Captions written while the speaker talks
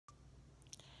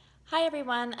Hi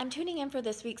everyone, I'm tuning in for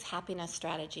this week's happiness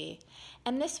strategy.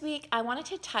 And this week I wanted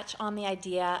to touch on the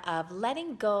idea of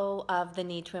letting go of the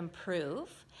need to improve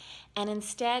and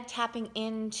instead tapping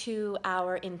into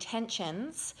our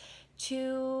intentions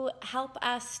to help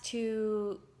us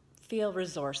to feel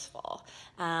resourceful.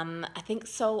 I think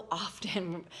so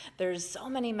often there's so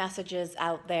many messages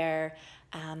out there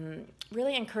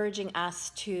really encouraging us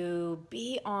to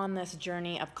be on this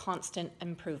journey of constant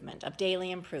improvement, of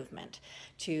daily improvement,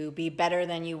 to be better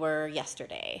than you were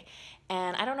yesterday.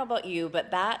 And I don't know about you,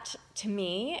 but that to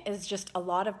me is just a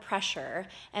lot of pressure.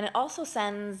 And it also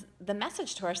sends the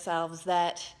message to ourselves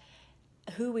that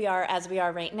who we are as we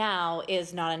are right now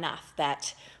is not enough,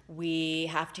 that we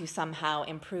have to somehow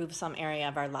improve some area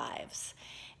of our lives.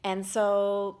 And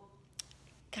so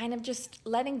kind of just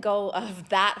letting go of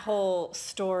that whole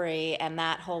story and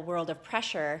that whole world of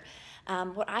pressure,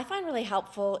 what I find really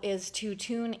helpful is to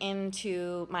tune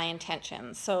into my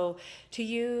intentions. So to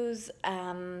use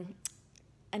an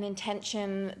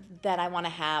intention that I want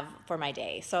to have for my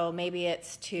day. So maybe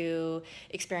it's to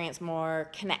experience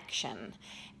more connection.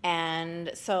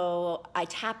 And so I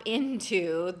tap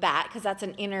into that because that's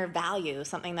an inner value,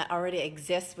 something that already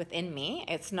exists within me.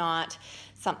 It's not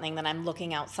something that I'm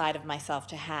looking outside of myself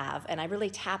to have. And I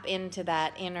really tap into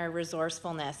that inner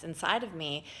resourcefulness inside of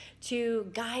me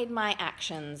to guide my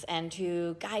actions and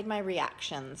to guide my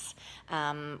reactions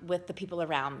with the people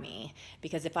around me.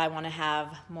 Because if I want to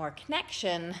have more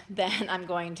connection, then I'm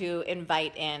going to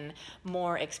invite in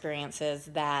more experiences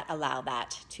that allow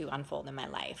that to unfold in my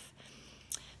life.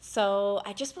 So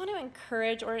I just want to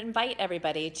encourage or invite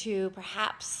everybody to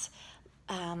perhaps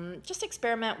just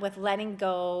experiment with letting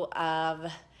go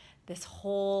of this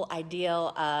whole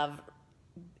ideal of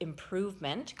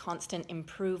improvement, constant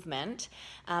improvement,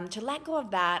 to let go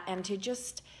of that and to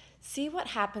just see what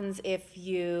happens if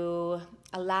you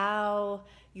allow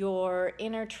your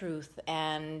inner truth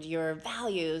and your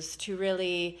values to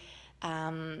really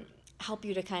help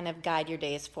you to kind of guide your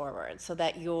days forward so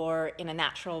that you're in a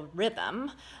natural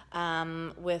rhythm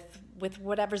with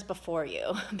whatever's before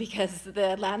you, because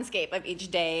the landscape of each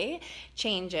day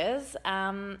changes,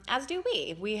 as do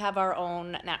we. We have our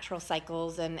own natural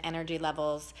cycles and energy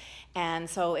levels, and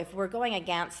so if we're going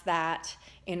against that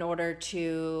in order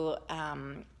to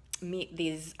meet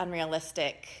these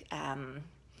unrealistic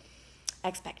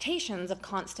expectations of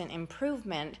constant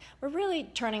improvement, we're really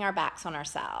turning our backs on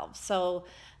ourselves. So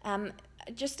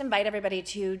just invite everybody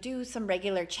to do some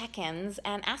regular check-ins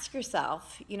and ask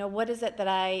yourself, what is it that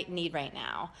I need right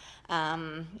now?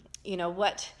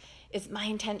 What is my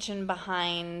intention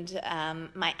behind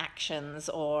my actions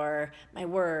or my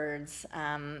words?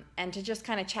 And to just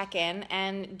kind of check in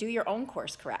and do your own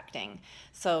course correcting.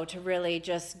 So to really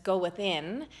just go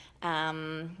within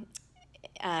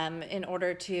in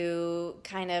order to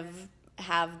kind of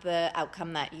have the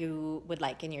outcome that you would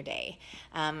like in your day.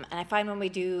 And I find when we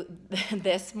do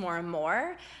this more and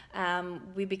more,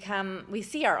 we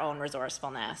see our own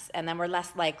resourcefulness, and then we're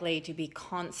less likely to be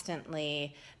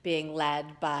constantly being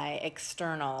led by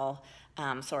external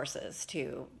sources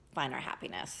to find our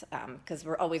happiness, because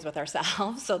we're always with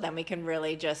ourselves. So then we can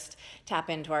really just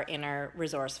tap into our inner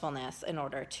resourcefulness in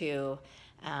order to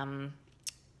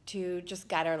just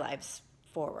guide our lives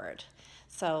forward.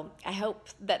 So I hope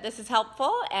that this is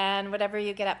helpful, and whatever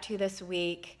you get up to this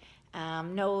week,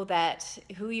 know that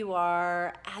who you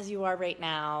are as you are right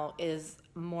now is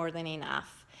more than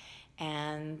enough,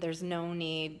 and there's no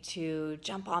need to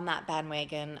jump on that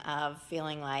bandwagon of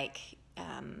feeling like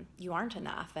you aren't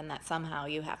enough and that somehow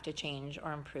you have to change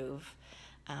or improve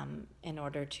in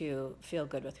order to feel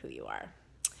good with who you are.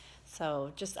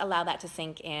 So just allow that to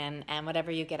sink in, and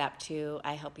whatever you get up to,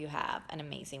 I hope you have an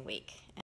amazing week.